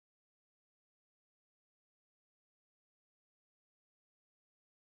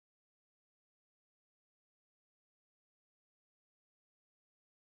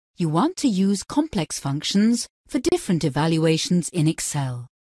You want to use complex functions for different evaluations in Excel.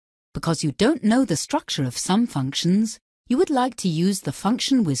 Because you don't know the structure of some functions, you would like to use the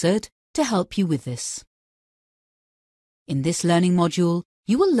Function Wizard to help you with this. In this learning module,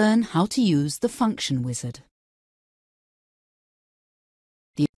 you will learn how to use the Function Wizard.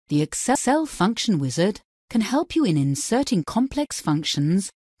 The Excel Function Wizard can help you in inserting complex functions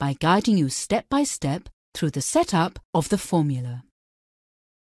by guiding you step by step through the setup of the formula.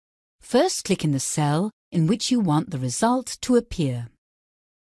 First, click in the cell in which you want the result to appear.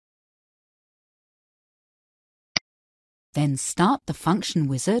 Then start the Function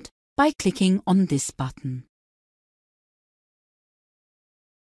Wizard by clicking on this button.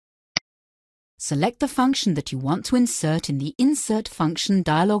 Select the function that you want to insert in the Insert Function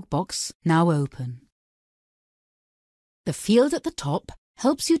dialog box now open. The field at the top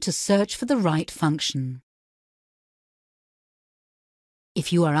helps you to search for the right function.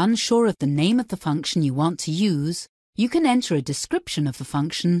 If you are unsure of the name of the function you want to use, you can enter a description of the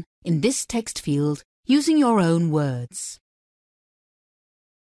function in this text field using your own words.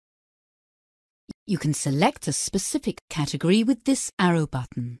 You can select a specific category with this arrow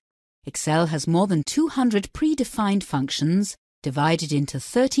button. Excel has more than 200 predefined functions divided into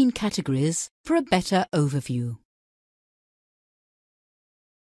 13 categories for a better overview.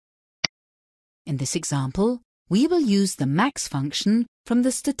 In this example, we will use the max function from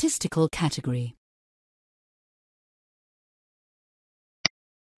the statistical category.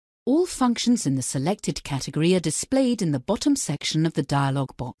 All functions in the selected category are displayed in the bottom section of the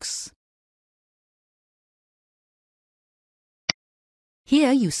dialog box.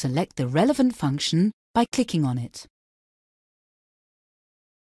 Here you select the relevant function by clicking on it.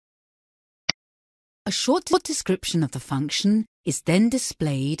 A short description of the function is then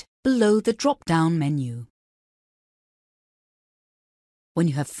displayed below the drop-down menu. When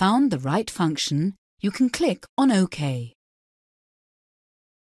you have found the right function, you can click on OK.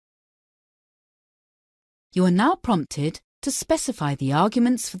 You are now prompted to specify the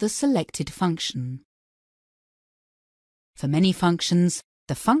arguments for the selected function. For many functions,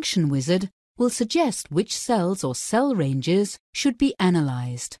 the Function Wizard will suggest which cells or cell ranges should be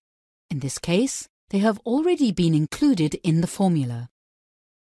analysed. In this case, they have already been included in the formula.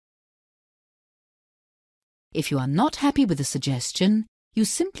 If you are not happy with a suggestion, you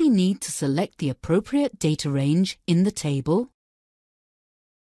simply need to select the appropriate data range in the table,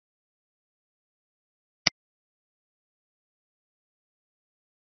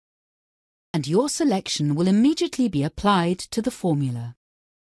 and your selection will immediately be applied to the formula.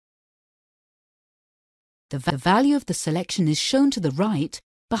 The value of the selection is shown to the right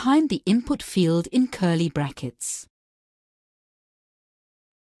behind the input field in curly brackets.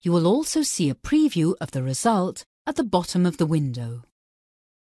 You will also see a preview of the result at the bottom of the window.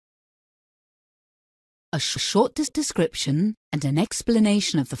 A short description and an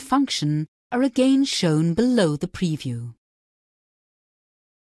explanation of the function are again shown below the preview.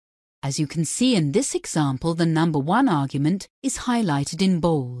 As you can see in this example, the number 1 argument is highlighted in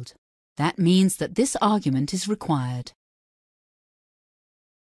bold. That means that this argument is required.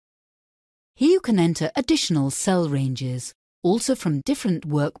 Here you can enter additional cell ranges, also from different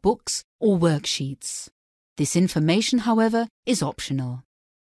workbooks or worksheets. This information, however, is optional.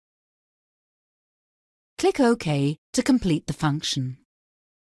 Click OK to complete the function.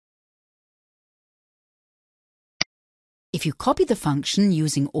 If you copy the function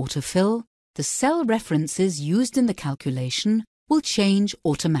using autofill, the cell references used in the calculation will change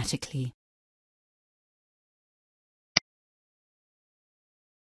automatically.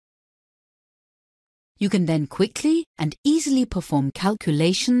 You can then quickly and easily perform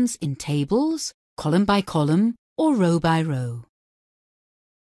calculations in tables, column by column, or row by row.